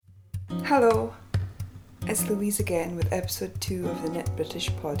Hello, it's Louise again with episode 2 of the Knit British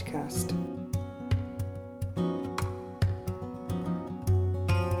podcast.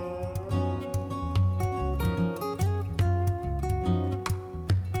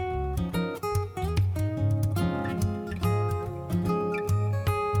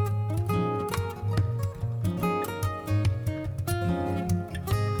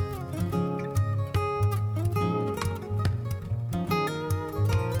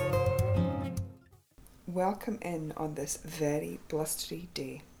 Welcome in on this very blustery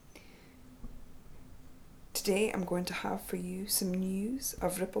day. Today I'm going to have for you some news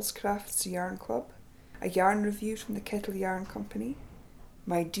of Ripples Crafts Yarn Club, a yarn review from the Kettle Yarn Company,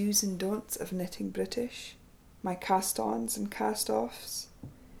 my do's and don'ts of knitting British, my cast-ons and cast-offs,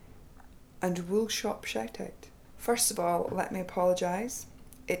 and wool shop shout-out. First of all, let me apologise.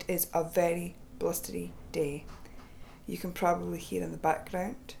 It is a very blustery day. You can probably hear in the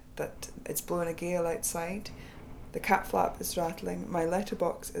background that it's blowing a gale outside. The cat flap is rattling, my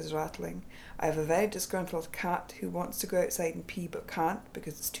letterbox is rattling. I have a very disgruntled cat who wants to go outside and pee but can't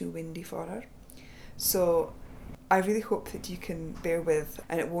because it's too windy for her. So I really hope that you can bear with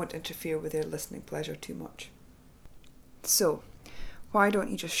and it won't interfere with your listening pleasure too much. So why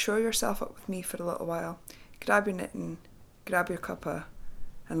don't you just show yourself up with me for a little while, grab your knitting, grab your cuppa,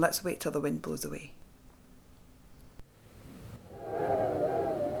 and let's wait till the wind blows away.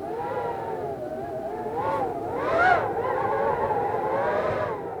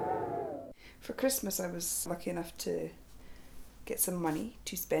 For Christmas I was lucky enough to get some money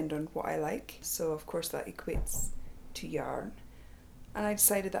to spend on what I like, so of course that equates to yarn, and I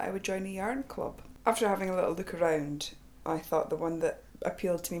decided that I would join a yarn club. After having a little look around, I thought the one that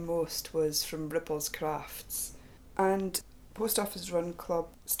appealed to me most was from Ripples Crafts, and Post Office Run Club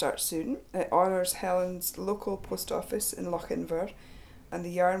starts soon. It honours Helen's local post office in Lochinver, and the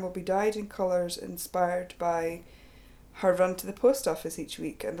yarn will be dyed in colours inspired by her run to the post office each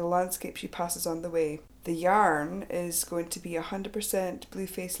week and the landscape she passes on the way. The yarn is going to be 100%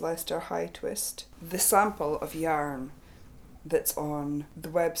 Blueface Leicester High Twist. The sample of yarn that's on the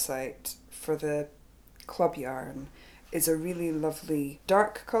website for the club yarn is a really lovely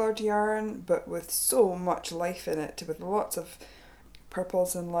dark coloured yarn, but with so much life in it, with lots of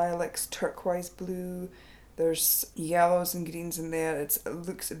purples and lilacs, turquoise blue, there's yellows and greens in there. It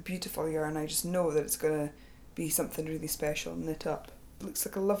looks a beautiful yarn. I just know that it's going to be something really special knit up. It looks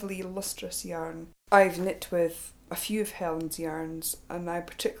like a lovely lustrous yarn. I've knit with a few of Helen's yarns and I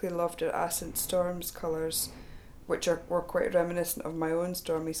particularly loved her Ascent Storms colours, which were quite reminiscent of my own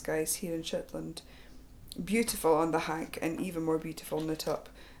Stormy Skies here in Shetland. Beautiful on the hank and even more beautiful knit up.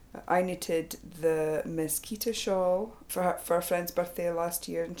 I knitted the Mesquita shawl for a friend's birthday last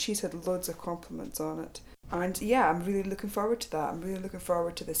year and she's had loads of compliments on it. And yeah, I'm really looking forward to that. I'm really looking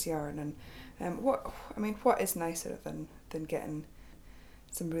forward to this yarn, and what is nicer than getting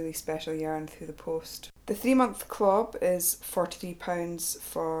some really special yarn through the post. The 3-month club is £43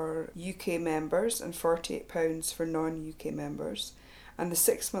 for UK members and £48 for non-UK members, and the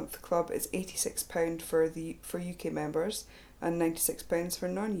 6-month club is £86 for UK members and £96 for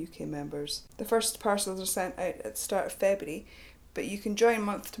non-UK members. The first parcels are sent out at the start of February, but you can join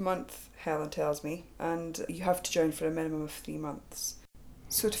month to month, Helen tells me, and you have to join for a minimum of 3 months.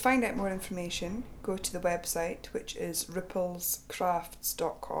 So to find out more information, go to the website, which is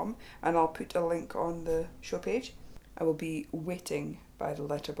ripplescrafts.com, and I'll put a link on the show page. I will be waiting by the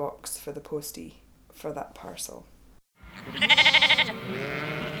letterbox for the postie for that parcel.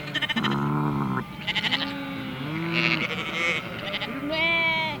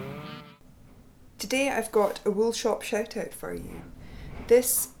 Today I've got a wool shop shout out for you.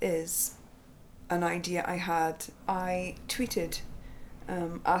 This is an idea I had. I tweeted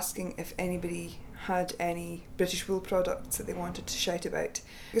asking if anybody had any British wool products that they wanted to shout about,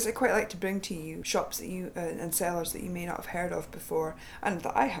 because I quite like to bring to you shops that you and sellers that you may not have heard of before and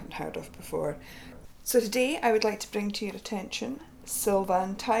that I haven't heard of before. So today I would like to bring to your attention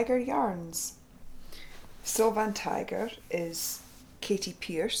Sylvan Tiger yarns. Sylvan Tiger is Katie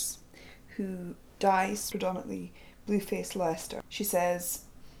Pierce, who dyes predominantly Blueface Leicester. She says,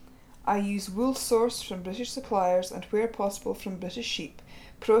 I use wool sourced from British suppliers and where possible from British sheep,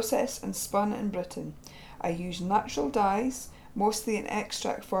 processed and spun in Britain. I use natural dyes, mostly in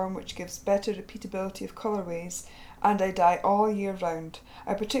extract form, which gives better repeatability of colourways, and I dye all year round.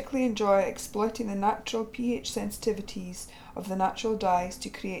 I particularly enjoy exploiting the natural pH sensitivities of the natural dyes to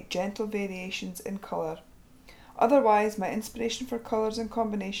create gentle variations in colour. Otherwise, my inspiration for colours and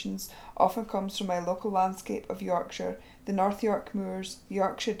combinations often comes from my local landscape of Yorkshire, the North York Moors, the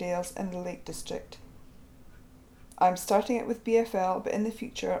Yorkshire Dales and the Lake District. I'm starting it with BFL, but in the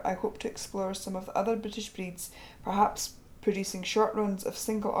future I hope to explore some of the other British breeds, perhaps producing short runs of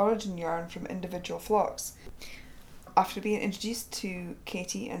single origin yarn from individual flocks. After being introduced to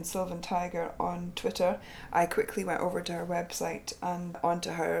Katie and Sylvan Tiger on Twitter, I quickly went over to her website and onto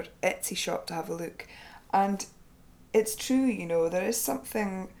her Etsy shop to have a look. And it's true, you know, there is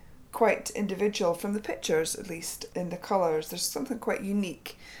something quite individual from the pictures, at least in the colours. There's something quite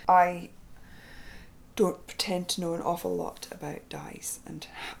unique. I don't pretend to know an awful lot about dyes and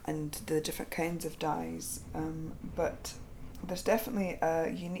the different kinds of dyes, but there's definitely a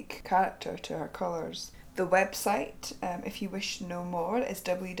unique character to her colours. The website, if you wish to know more, is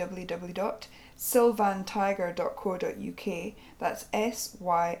www.sylvantiger.co.uk. That's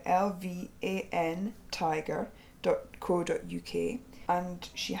SYLVAN tiger.co.uk. And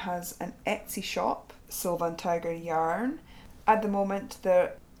she has an Etsy shop, Sylvan Tiger Yarn. At the moment,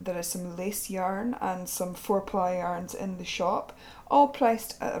 there is some lace yarn and some 4-ply yarns in the shop, all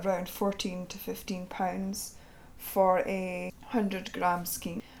priced at around £14 to £15 for a 100-gram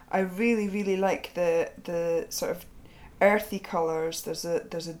skein. I really, really like the sort of earthy colours. There's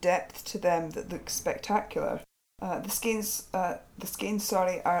a depth to them that looks spectacular. The skeins are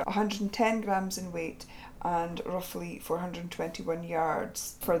 110 grams in weight and roughly 421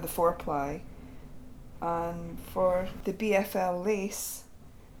 yards for the 4-ply. And for the BFL lace,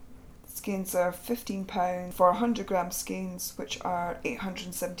 skeins are £15 for 100 gram skeins, which are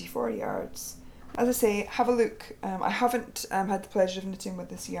 874 yards. As I say, have a look. I haven't had the pleasure of knitting with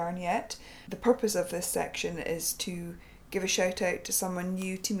this yarn yet. The purpose of this section is to give a shout out to someone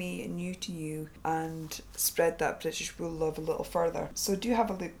new to me and new to you and spread that British wool love a little further. So do have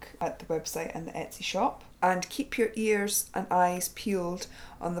a look at the website and the Etsy shop, and keep your ears and eyes peeled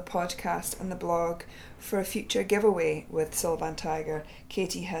on the podcast and the blog for a future giveaway with Sylvan Tiger.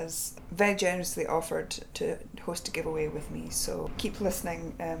 Katie has very generously offered to host a giveaway with me, so keep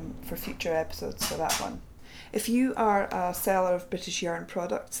listening for future episodes for that one. If you are a seller of British yarn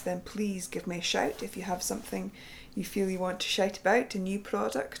products, then please give me a shout if you have something you feel you want to shout about, a new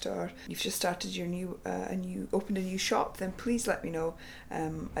product, or you've just started your opened a new shop, then please let me know.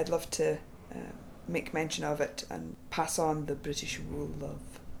 I'd love to make mention of it and pass on the British wool love.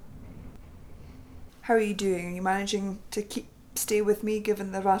 How are you doing? Are you managing to stay with me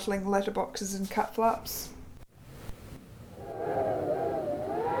given the rattling letterboxes and cat flaps?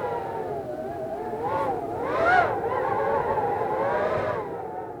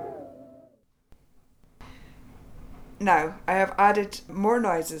 Now, I have added more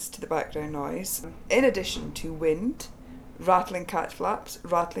noises to the background noise, in addition to wind, rattling cat flaps,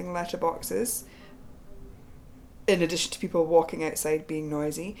 rattling letterboxes, in addition to people walking outside being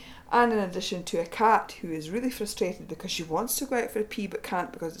noisy, and in addition to a cat who is really frustrated because she wants to go out for a pee but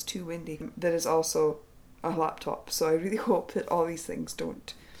can't because it's too windy. There is also a laptop, so I really hope that all these things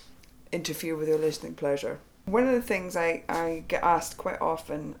don't interfere with your listening pleasure. One of the things I get asked quite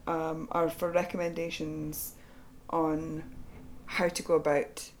often are for recommendations on how to go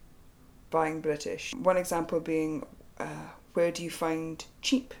about buying British. One example being, where do you find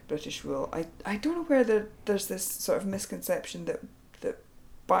cheap British wool? I don't know where there's this sort of misconception that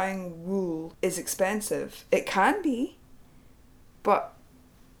buying wool is expensive. It can be, but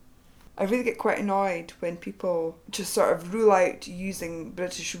I really get quite annoyed when people just sort of rule out using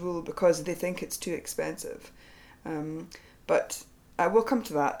British wool because they think it's too expensive. But I will come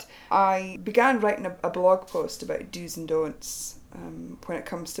to that. I began writing a blog post about do's and don'ts when it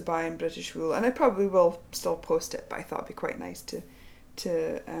comes to buying British wool, and I probably will still post it, but I thought it'd be quite nice to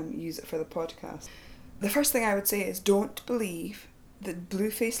use it for the podcast. The first thing I would say is don't believe that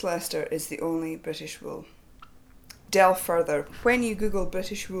Blueface Leicester is the only British wool. Delve further. When you Google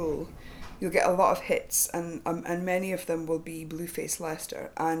British wool, you'll get a lot of hits, and many of them will be Blueface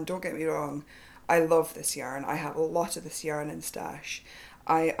Leicester. And don't get me wrong, I love this yarn. I have a lot of this yarn in stash.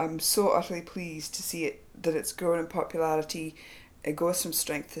 I am so utterly pleased to see that it's grown in popularity. It goes from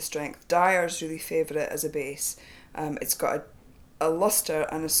strength to strength. Dyers really favour it as a base. It's got a lustre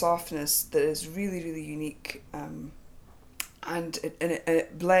and a softness that is really, really unique, and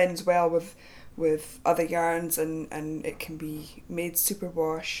it blends well with other yarns, and it can be made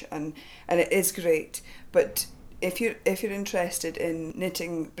superwash, and it is great. But if you're interested in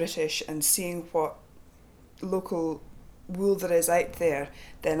knitting British and seeing what local wool there is out there,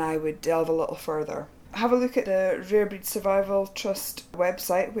 then I would delve a little further. Have a look at the Rare Breed Survival Trust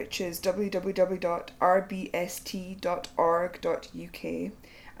website, which is www.rbst.org.uk,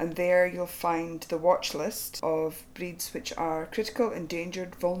 and there you'll find the watch list of breeds which are critical,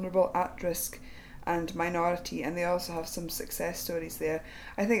 endangered, vulnerable, at risk, and minority, and they also have some success stories there.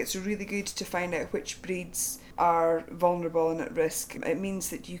 I think it's really good to find out which breeds are vulnerable and at risk. It means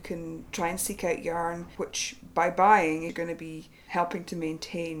that you can try and seek out yarn which, by buying, you're going to be helping to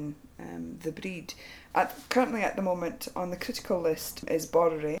maintain the breed. Currently at the moment on the critical list is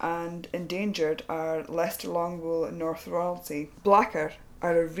Borere, and endangered are Leicester Longwool and North Royalty. Blacker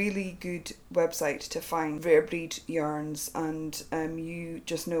are a really good website to find rare breed yarns, and you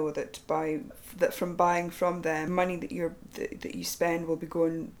just know that from buying from them, money that you spend will be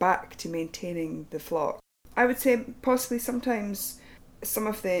going back to maintaining the flock. I would say possibly sometimes some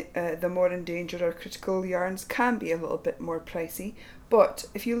of the more endangered or critical yarns can be a little bit more pricey, but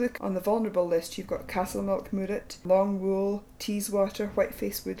if you look on the vulnerable list, you've got Castlemilk Murret, Longwool, Teeswater,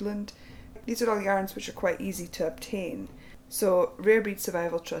 Whiteface Woodland. These are all yarns which are quite easy to obtain. So Rare Breed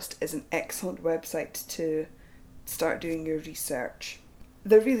Survival Trust is an excellent website to start doing your research.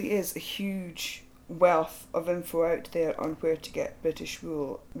 There really is a huge wealth of info out there on where to get British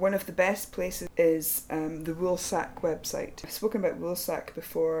wool. One of the best places is the Woolsack website. I've spoken about Woolsack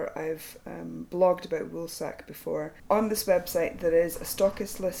before, I've blogged about Woolsack before. On this website there is a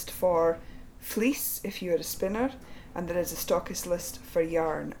stockist list for fleece if you're a spinner, and there is a stockist list for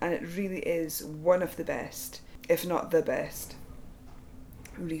yarn, and it really is one of the best, if not the best,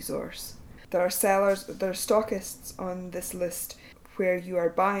 resource. There are stockists on this list where you are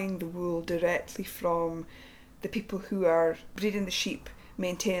buying the wool directly from the people who are breeding the sheep,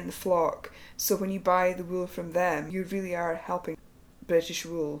 maintaining the flock. So when you buy the wool from them, you really are helping British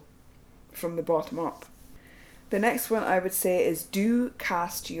wool from the bottom up. The next one I would say is do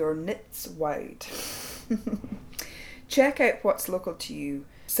cast your knits wide. Check out what's local to you.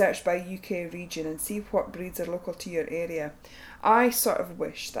 Search by UK region and see what breeds are local to your area. I sort of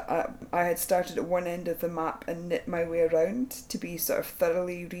wish that I had started at one end of the map and knit my way around to be sort of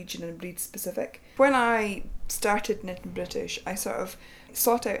thoroughly region and breed specific. When I started Knitting British, I sort of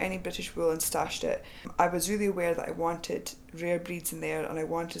sought out any British wool and stashed it. I was really aware that I wanted rare breeds in there and I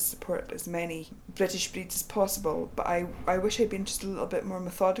wanted to support as many British breeds as possible, but I wish I'd been just a little bit more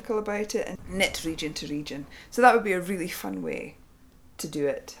methodical about it and knit region to region. So that would be a really fun way to do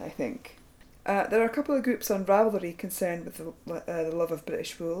it, I think. There are a couple of groups on Ravelry concerned with the love of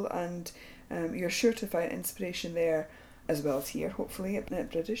British wool, and you're sure to find inspiration there as well as here, hopefully, at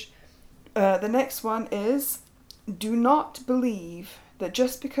Knit British. The next one is, do not believe that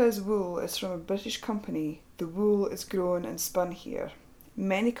just because wool is from a British company, the wool is grown and spun here.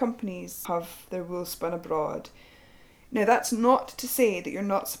 Many companies have their wool spun abroad. Now that's not to say that you're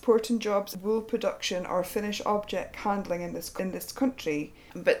not supporting jobs, wool production or finished object handling in this country,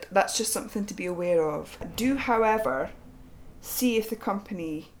 but that's just something to be aware of. Do, however, see if the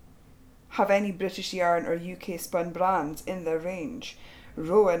company have any British yarn or UK spun brands in their range.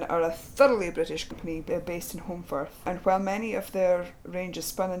 Rowan are a thoroughly British company based in Holmfirth, and while many of their range is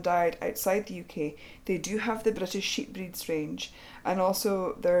spun and dyed outside the UK, they do have the British sheep breeds range, and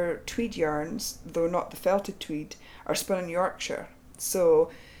also their tweed yarns, though not the felted tweed, are spun in Yorkshire.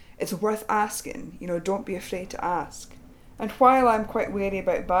 So it's worth asking, don't be afraid to ask. And while I'm quite wary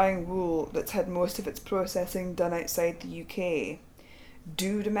about buying wool that's had most of its processing done outside the UK,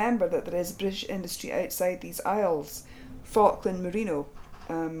 do remember that there is British industry outside these isles. Falkland Merino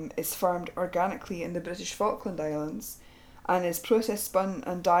is farmed organically in the British Falkland Islands and is processed, spun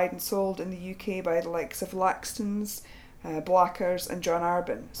and dyed and sold in the UK by the likes of Laxton's, Blackers and John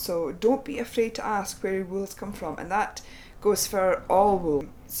Arbon. So don't be afraid to ask where your wool has come from, and that goes for all wool.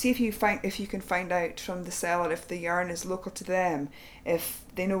 See if you can find out from the seller if the yarn is local to them, if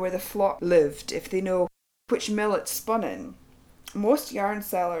they know where the flock lived, if they know which mill it's spun in. Most yarn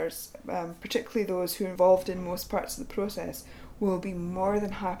sellers, particularly those who are involved in most parts of the process, will be more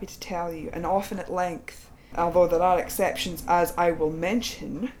than happy to tell you, and often at length, although there are exceptions as I will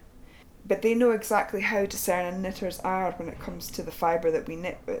mention, but they know exactly how discerning knitters are when it comes to the fibre that we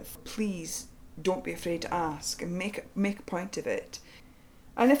knit with. Please don't be afraid to ask and make a point of it.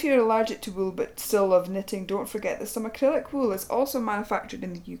 And if you're allergic to wool but still love knitting, don't forget that some acrylic wool is also manufactured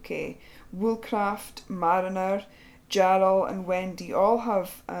in the UK. Woolcraft, Mariner, Jarrell and Wendy all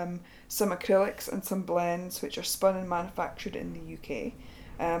have some acrylics and some blends which are spun and manufactured in the UK.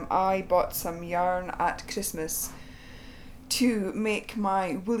 I bought some yarn at Christmas to make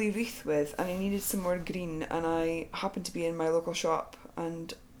my woolly wreath with, and I needed some more green, and I happened to be in my local shop,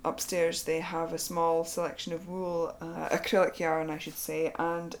 and upstairs they have a small selection of wool, acrylic yarn I should say,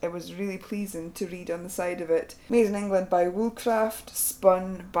 and it was really pleasing to read on the side of it, made in England by Woolcraft,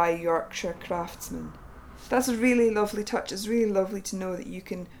 spun by Yorkshire craftsmen. That's a really lovely touch. It's really lovely to know that you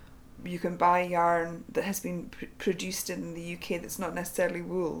can buy yarn that has been produced in the UK that's not necessarily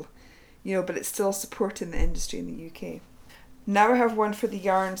wool. but it's still supporting the industry in the UK. Now I have one for the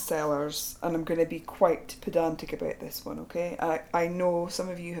yarn sellers, and I'm going to be quite pedantic about this one, okay? I know some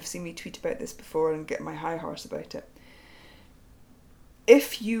of you have seen me tweet about this before and get my high horse about it.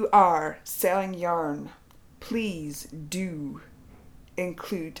 If you are selling yarn, please do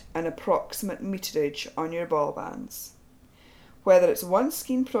include an approximate meterage on your ball bands. Whether it's one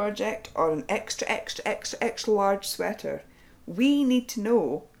skein project or an extra large sweater, we need to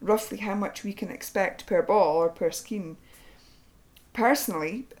know roughly how much we can expect per ball or per skein.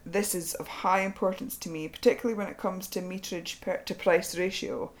 Personally, this is of high importance to me, particularly when it comes to meterage to price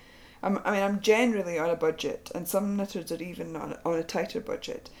ratio. I'm generally on a budget, and some knitters are even on a tighter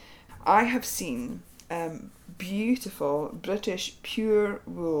budget. I have seen beautiful British pure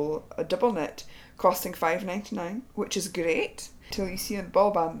wool, a double knit, costing $5.99, which is great, till you see on the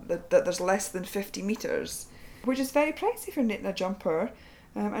ball band that there's less than 50 metres, which is very pricey for knitting a jumper,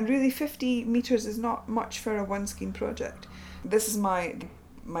 and really 50 metres is not much for a one skein project. This is my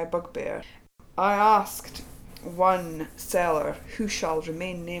bugbear. I asked one seller, who shall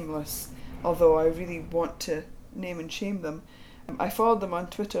remain nameless, although I really want to name and shame them. I followed them on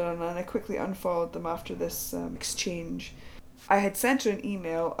Twitter, and then I quickly unfollowed them after this exchange. I had sent her an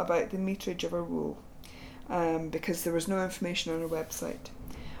email about the meterage of her wool, because there was no information on her website.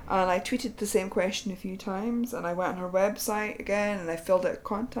 And I tweeted the same question a few times, and I went on her website again and I filled out a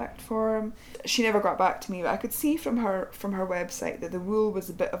contact form. She never got back to me, but I could see from her website that the wool was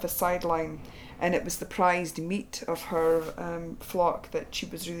a bit of a sideline, and it was the prized meat of her flock that she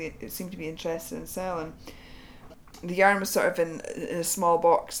was seemed to be interested in selling. The yarn was sort of in a small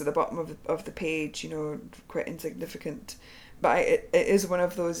box at the bottom of the page, quite insignificant. But it is one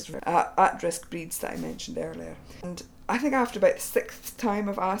of those at-risk breeds that I mentioned earlier. And I think after about the 6th time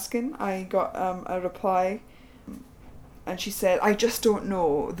of asking, I got a reply, and she said, I just don't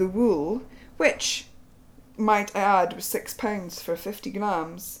know. The wool, which, might I add, was £6 for 50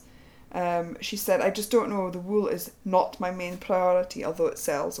 grams, she said, I just don't know. The wool is not my main priority, although it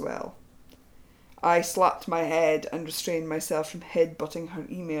sells well. I slapped my head and restrained myself from headbutting her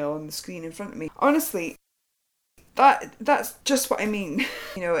email on the screen in front of me. Honestly, that's just what I mean.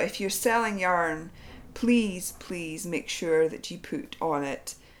 If you're selling yarn, please make sure that you put on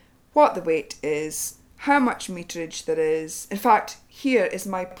it what the weight is, how much meterage there is. In fact, here is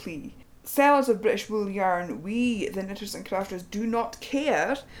my plea. Sellers of British wool yarn, we, the knitters and crafters, do not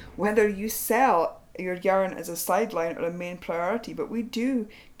care whether you sell your yarn as a sideline or a main priority, but we do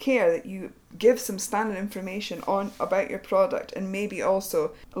care that you give some standard information about your product, and maybe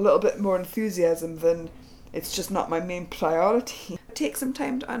also a little bit more enthusiasm than it's just not my main priority. Take some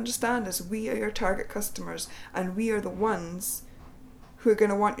time to understand us. We are your target customers, and we are the ones who are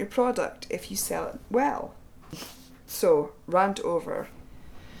going to want your product if you sell it well. So, rant over.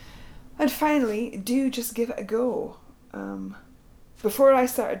 And finally, do just give it a go. Before I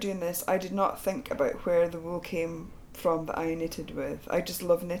started doing this, I did not think about where the wool came from that I knitted with. I just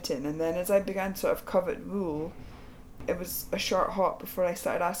love knitting, and then as I began to sort of covet wool, it was a short hop before I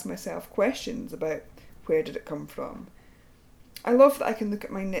started asking myself questions about where did it come from. I love that I can look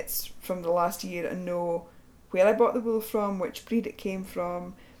at my knits from the last year and know where I bought the wool from, which breed it came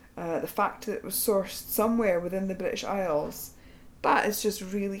from, the fact that it was sourced somewhere within the British Isles. That is just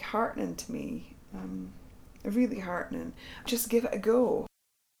really heartening to me. Really heartening. Just give it a go.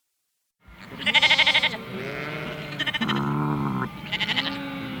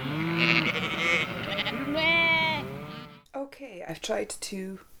 Okay, I've tried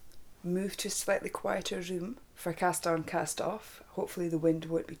to move to a slightly quieter room for cast on, cast off. Hopefully the wind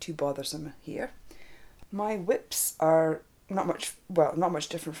won't be too bothersome here. My whips are not much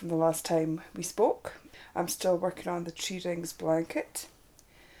different from the last time we spoke. I'm still working on the Tree Rings blanket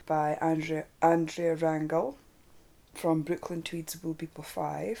by Andrea Rangel from Brooklyn Tweeds Wool People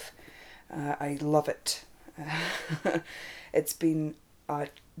 5. I love it. It's been a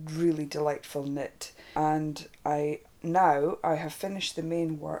really delightful knit, and I have finished the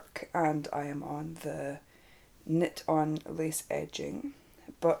main work and I am on the knit on lace edging,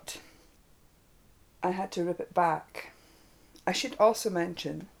 but I had to rip it back. I should also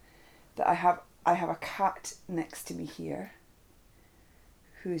mention that I have a cat next to me here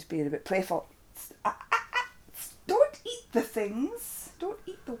who's being a bit playful. Don't eat the things. Don't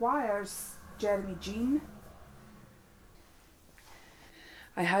eat the wires, Jeremy Jean.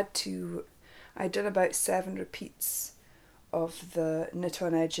 I did about 7 repeats of the knit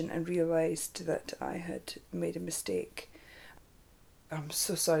on edging and realised that I had made a mistake. I'm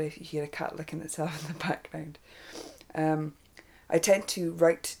so sorry if you hear a cat licking itself in the background. I tend to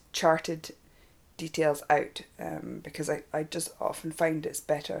write charted details out because I just often find it's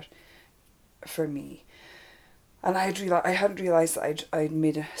better for me. And I hadn't realised that I'd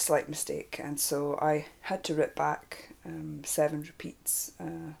made a slight mistake, and so I had to rip back 7 repeats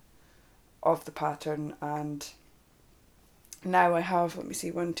of the pattern, and now I have, let me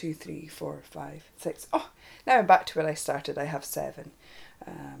see, 1, 2, 3, 4, 5, 6. Oh, now I'm back to where I started. I have 7.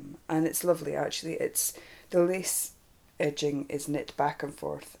 And it's lovely, actually. It's the lace edging is knit back and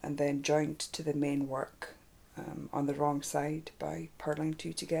forth and then joined to the main work on the wrong side by purling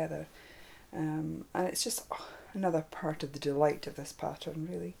 2 together. And it's just another part of the delight of this pattern,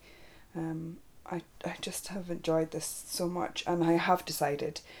 really. I just have enjoyed this so much, and I have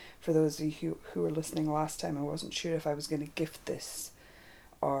decided, for those of you who were listening last time, I wasn't sure if I was going to gift this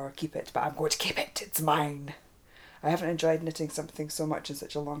or keep it, but I'm going to keep it. It's mine. I haven't enjoyed knitting something so much in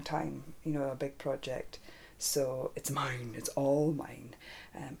such a long time, a big project. So it's mine. It's all mine,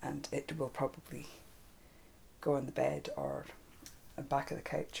 and it will probably go on the bed or back of the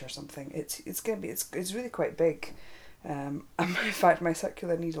couch or something. It's really quite big. And in fact, my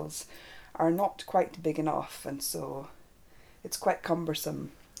circular needles are not quite big enough, and so it's quite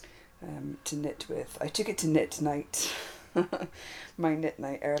cumbersome to knit with. I took it to knit night, my knit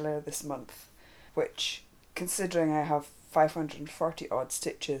night earlier this month, which, considering I have 540 odd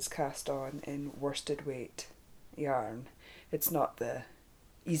stitches cast on in worsted weight yarn, it's not the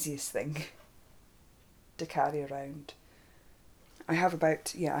easiest thing to carry around. I have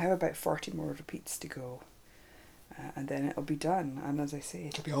about 40 more repeats to go, and then it'll be done, and as I say,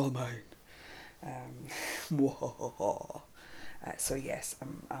 it'll be all mine. So yes,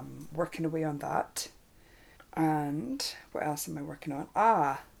 I'm working away on that. And what else am I working on?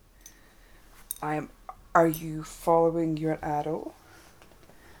 Are you following your arrow?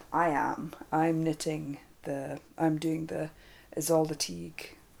 I am. I'm doing the Isolde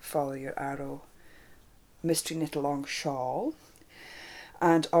Teague Follow Your Arrow mystery knit along shawl.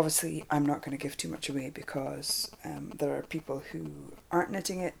 And obviously I'm not going to give too much away because there are people who aren't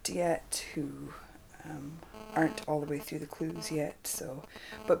knitting it yet, who aren't all the way through the clues yet. So,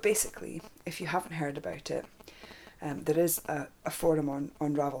 but basically, if you haven't heard about it, there is a forum on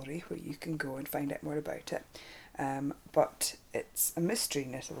Ravelry where you can go and find out more about it. But it's a mystery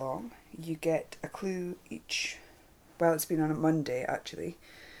knit along. You get a clue each. Well, it's been on a Monday actually,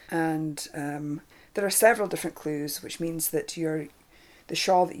 and there are several different clues, which means that the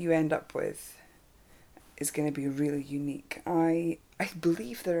shawl that you end up with is going to be really unique. I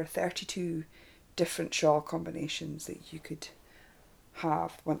believe there are 32 different shawl combinations that you could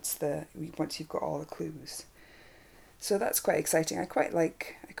have once you've got all the clues. So that's quite exciting. I quite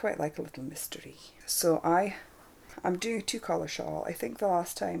like a little mystery. So I'm doing a 2-colour shawl. I think the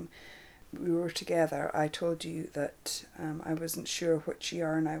last time we were together I told you that I wasn't sure which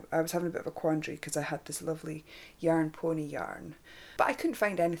yarn. I was having a bit of a quandary because I had this lovely Yarn Pony yarn, but I couldn't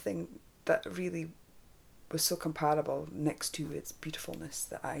find anything that really was so comparable next to its beautifulness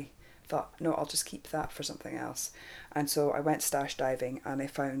that I thought, no, I'll just keep that for something else. And so I went stash diving and I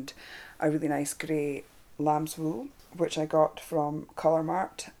found a really nice grey lamb's wool, which I got from Colour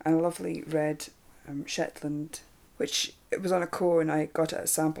Mart, and a lovely red Shetland, which it was on a co and I got it at a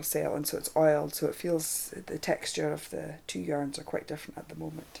sample sale, and so it's oiled, so it feels, the texture of the 2 yarns are quite different at the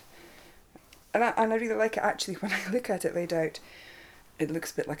moment. And I really like it actually. When I look at it laid out, it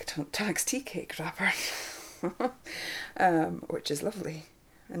looks a bit like a Tunnocks tea cake wrapper, which is lovely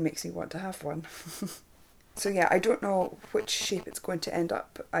and makes me want to have one. So yeah, I don't know which shape it's going to end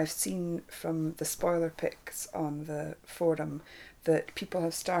up. I've seen from the spoiler pics on the forum that people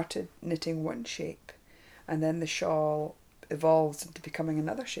have started knitting one shape and then the shawl evolves into becoming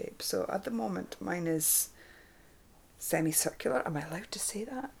another shape. So at the moment mine is semicircular. Am I allowed to say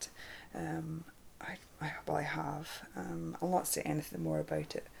that? I have. I'll not say anything more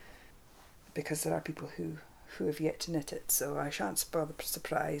about it because there are people who have yet to knit it, so I shan't spoil the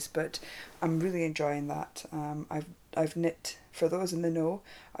surprise, but I'm really enjoying that. I've knit, for those in the know,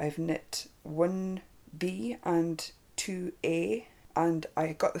 I've knit 1B and 2A, and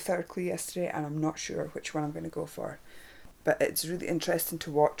I got the 3rd clue yesterday and I'm not sure which one I'm going to go for, but it's really interesting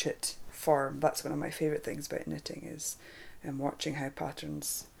to watch it form. That's one of my favourite things about knitting, is watching how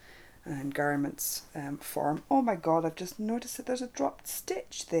patterns and garments form. Oh my god, I've just noticed that there's a dropped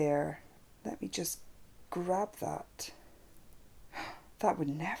stitch there. Let me just grab that. That would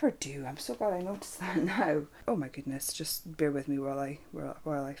never do. I'm so glad I noticed that now. Oh my goodness, just bear with me while I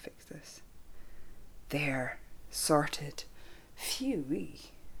fix this. There, sorted. Phew-wee.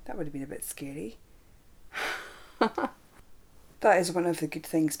 That would have been a bit scary. That is one of the good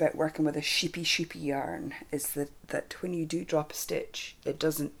things about working with a sheepy yarn, is that when you do drop a stitch, it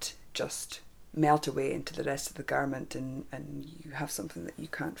doesn't just melt away into the rest of the garment and you have something that you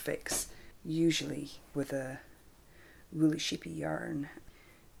can't fix. usually with a woolly sheepy yarn,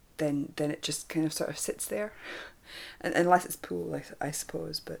 then it just kind of sort of sits there, and unless it's pool, I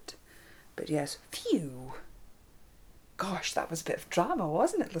suppose. But yes, phew. Gosh, that was a bit of drama,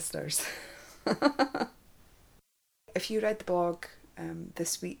 wasn't it, listeners? If you read the blog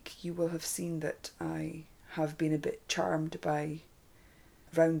this week, you will have seen that I have been a bit charmed by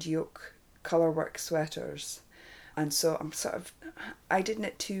round yoke colourwork sweaters, and so I did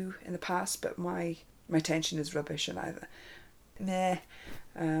knit two in the past, but my tension is rubbish, and I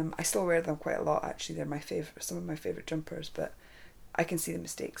still wear them quite a lot. Actually, they're some of my favourite jumpers, but I can see the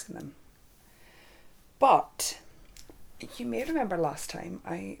mistakes in them. But you may remember last time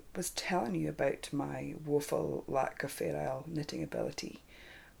I was telling you about my woeful lack of Fair Isle knitting ability,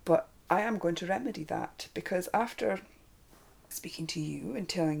 but I am going to remedy that, because after speaking to you and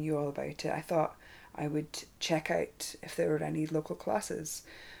telling you all about it, I thought I would check out if there were any local classes,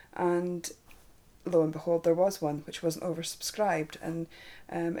 and lo and behold, there was one which wasn't oversubscribed, and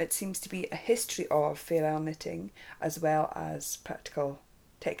it seems to be a history of Fair Isle knitting as well as practical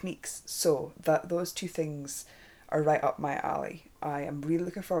techniques, so that those two things are right up my alley. I am really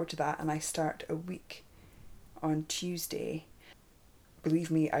looking forward to that, and I start a week on Tuesday.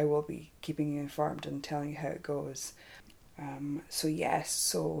 Believe me, I will be keeping you informed and telling you how it goes.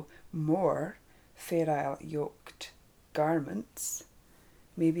 So more Fair Isle yoked garments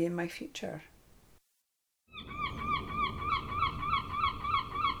maybe in my future.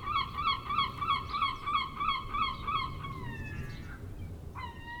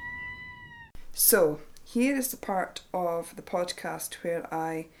 So here is the part of the podcast where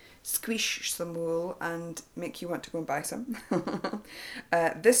I squish some wool and make you want to go and buy some.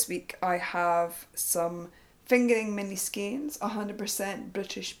 This week I have some Fingering Mini Skeins, 100%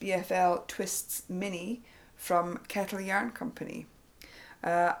 British BFL Twists Mini from Kettle Yarn Company.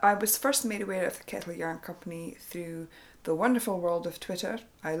 I was first made aware of the Kettle Yarn Company through the wonderful world of Twitter.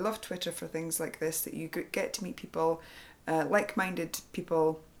 I love Twitter for things like this, that you get to meet people, like-minded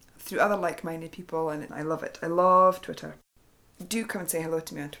people, through other like-minded people, and I love it. I love Twitter. Do come and say hello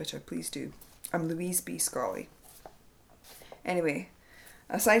to me on Twitter, please do. I'm Louise B. Scully. Anyway,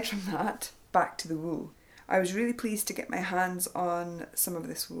 aside from that, back to the wool. I was really pleased to get my hands on some of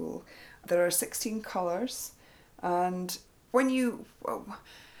this wool. There are 16 colours, and when you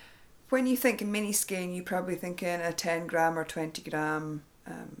think mini skein, you probably think in a 10 gram or 20 gram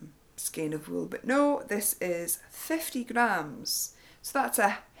skein of wool, but no, this is 50 grams. So that's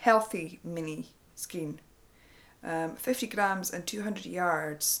a healthy mini skein. 50 grams and 200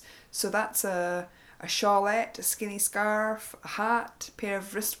 yards. So that's a shawlette, a skinny scarf, a hat, a pair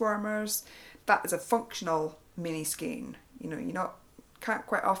of wrist warmers. That is a functional mini skein. You know, can't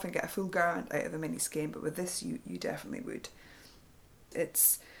quite often get a full garment out of a mini skein, but with this you definitely would.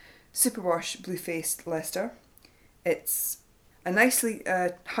 It's superwash blue faced Leicester. It's a nicely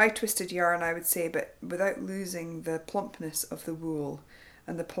high twisted yarn, I would say, but without losing the plumpness of the wool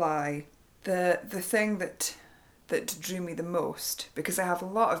and the ply. The thing that drew me the most, because I have a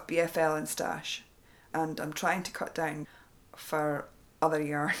lot of BFL in stash and I'm trying to cut down for other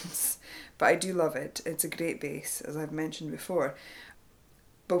yarns, but I do love it. It's a great base, as I've mentioned before.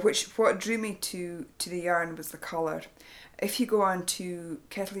 But what drew me to the yarn was the colour. If you go on to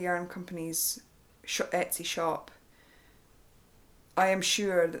Kettle Yarn Company's Etsy shop, I am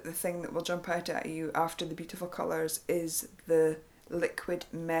sure that the thing that will jump out at you after the beautiful colours is the liquid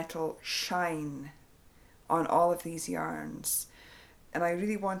metal shine on all of these yarns. And I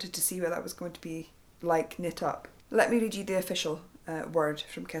really wanted to see what that was going to be like knit up. Let me read you the official word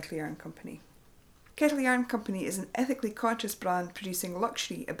from Kettle Yarn Company. Kettle Yarn Company is an ethically conscious brand producing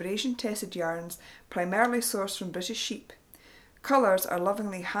luxury abrasion-tested yarns primarily sourced from British sheep. Colours are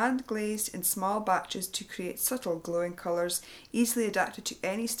lovingly hand-glazed in small batches to create subtle glowing colours easily adapted to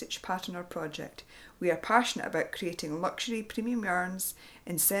any stitch pattern or project. We are passionate about creating luxury premium yarns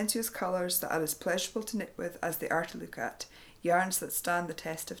in sensuous colours that are as pleasurable to knit with as they are to look at, yarns that stand the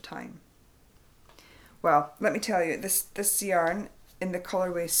test of time. Well, let me tell you, this yarn in the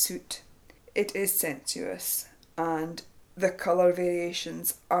colourway Soot, it is sensuous, and the colour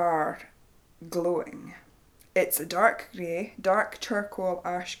variations are glowing. It's a dark grey, dark charcoal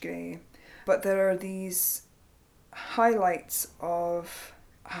ash grey, but there are these highlights of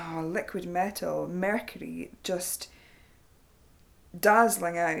liquid metal, mercury, just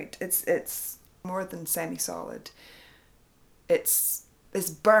dazzling out. It's more than semi-solid. It's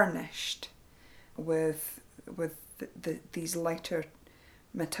burnished with these lighter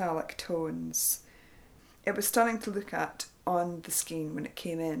metallic tones. It was stunning to look at on the skein when it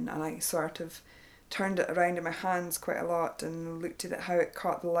came in, and I sort of turned it around in my hands quite a lot and looked at it, how it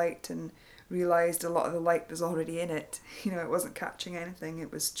caught the light, and realised a lot of the light was already in it. You know, it wasn't catching anything,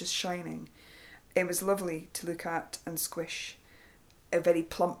 it was just shining. It was lovely to look at and squish. A very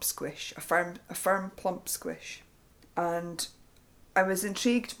plump squish, a firm plump squish. And I was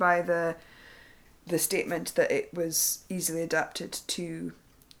intrigued by the statement that it was easily adapted to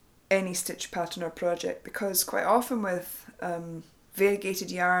any stitch pattern or project, because quite often with variegated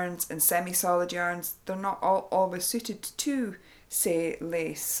yarns and semi-solid yarns, they're not always suited to, say,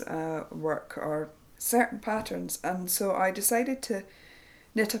 lace work or certain patterns. And so I decided to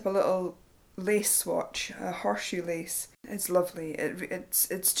knit up a little lace swatch, a horseshoe lace. It's lovely.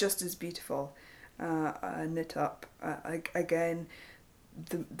 It's just as beautiful knit up. Again,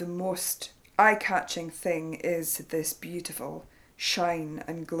 the most eye-catching thing is this beautiful shine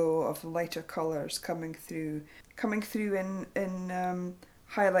and glow of lighter colours coming through in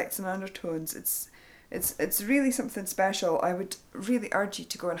highlights and undertones. It's really something special. I would really urge you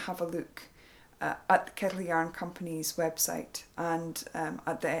to go and have a look at the Kettle Yarn Company's website and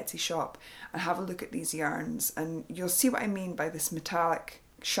at the Etsy shop, and have a look at these yarns, and you'll see what I mean by this metallic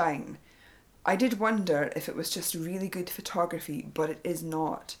shine. I did wonder if it was just really good photography, but it is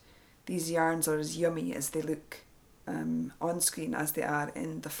not. These yarns are as yummy as they look on screen as they are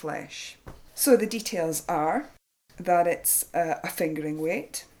in the flesh. So the details are that it's a fingering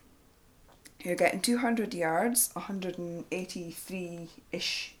weight. You're getting 200 yards,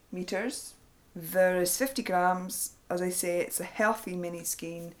 183-ish metres. There is 50 grams. As I say, it's a healthy mini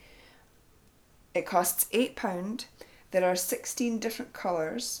skein. It costs £8. There are 16 different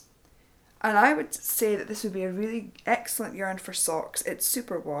colours. And I would say that this would be a really excellent yarn for socks. It's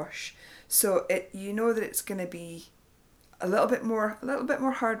superwash, so you know that it's going to be a little bit more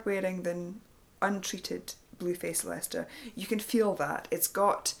hard wearing than untreated Blueface Leicester. You can feel that. It's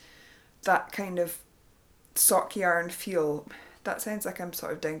got that kind of sock yarn feel. That sounds like I'm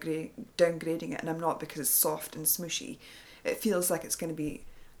sort of downgrading it, and I'm not, because it's soft and smooshy. It feels like it's going to be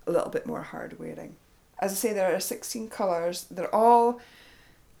a little bit more hard wearing. As I say, there are 16 colours. They're all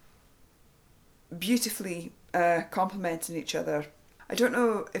beautifully complementing each other. I don't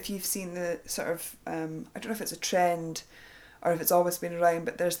know if you've seen the sort of, I don't know if it's a trend or if it's always been around,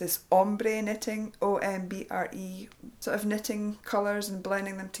 but there's this ombre knitting, O-M-B-R-E, sort of knitting colours and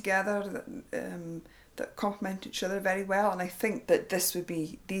blending them together that complement each other very well. And I think that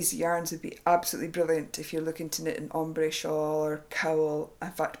these yarns would be absolutely brilliant if you're looking to knit an ombre shawl or cowl.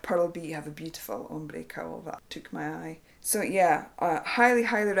 In fact, Purl Bee have a beautiful ombre cowl that took my eye. So yeah, highly,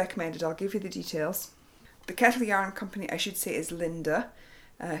 highly recommended. I'll give you the details. The Kettle Yarn Company, I should say, is Linda,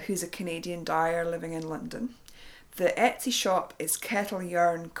 who's a Canadian dyer living in London. The Etsy shop is Kettle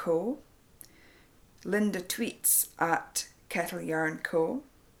Yarn Co. Linda tweets at Kettle Yarn Co.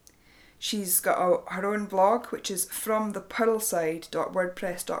 She's got her own blog, which is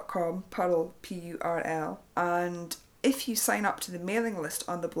fromthepurlside.wordpress.com, Purl, P-U-R-L. And if you sign up to the mailing list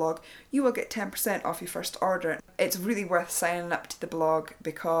on the blog, you will get 10% off your first order. It's really worth signing up to the blog,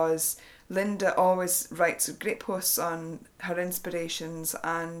 because Linda always writes great posts on her inspirations,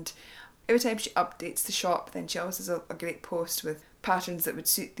 and every time she updates the shop, then she always has a great post with patterns that would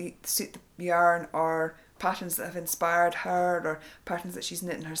suit the yarn, or patterns that have inspired her, or patterns that she's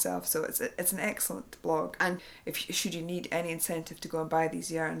knitting herself. So it's an excellent blog, and should you need any incentive to go and buy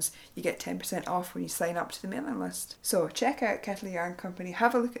these yarns, you get 10% off when you sign up to the mailing list. So check out Kettle Yarn Company,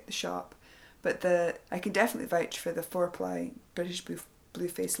 have a look at the shop, but I can definitely vouch for the 4-ply British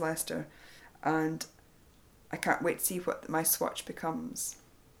Blueface Leicester, and I can't wait to see what my swatch becomes.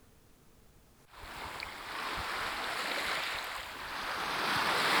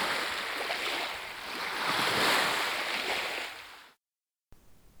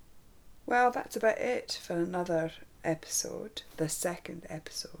 Well, that's about it for another episode, the second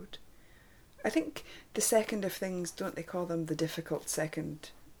episode. I think the second of things, don't they call them the difficult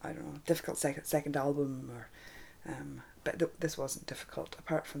second, second album, or but this wasn't difficult,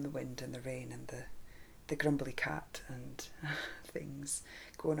 apart from the wind and the rain and the grumbly cat and things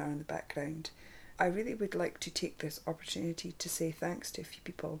going on in the background. I really would like to take this opportunity to say thanks to a few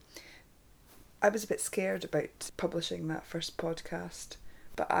people. I was a bit scared about publishing that first podcast,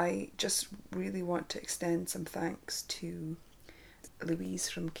 but I just really want to extend some thanks to Louise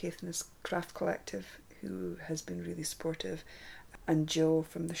from Caithness Craft Collective, who has been really supportive, and Joe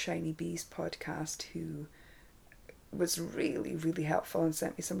from the Shiny Bees podcast, who was really, really helpful and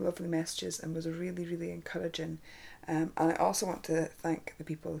sent me some lovely messages and was really, really encouraging. And I also want to thank the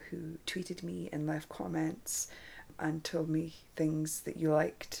people who tweeted me and left comments and told me things that you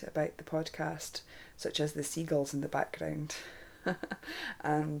liked about the podcast, such as the seagulls in the background.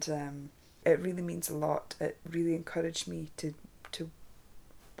 And it really means a lot. It really encouraged me to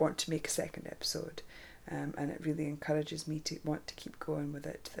want to make a second episode, and it really encourages me to want to keep going with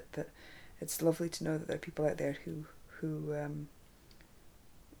it. That it's lovely to know that there are people out there who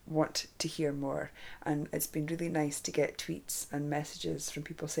want to hear more, and it's been really nice to get tweets and messages from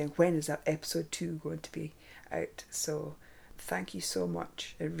people saying, when is that episode 2 going to be out? So thank you so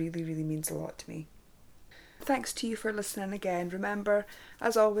much. It really, really means a lot to me. Thanks to you for listening again. Remember,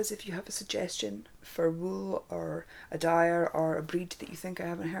 as always, if you have a suggestion for wool or a dyer or a breed that you think I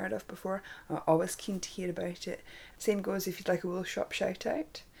haven't heard of before, I'm always keen to hear about it. Same goes if you'd like a wool shop shout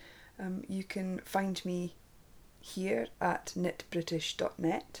out. You can find me here at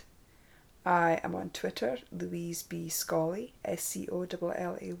knitbritish.net. I am on Twitter, Louise B. Scollay,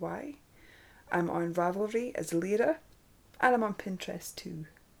 Scollay. I'm on Ravelry as Lyra, and I'm on Pinterest too.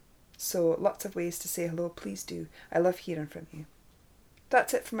 So lots of ways to say hello, please do. I love hearing from you.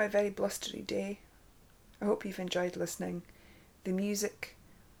 That's it for my very blustery day. I hope you've enjoyed listening. The music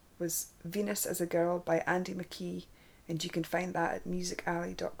was Venus as a Girl by Andy McKee, and you can find that at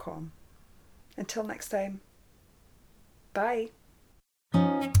musicalley.com. Until next time, bye.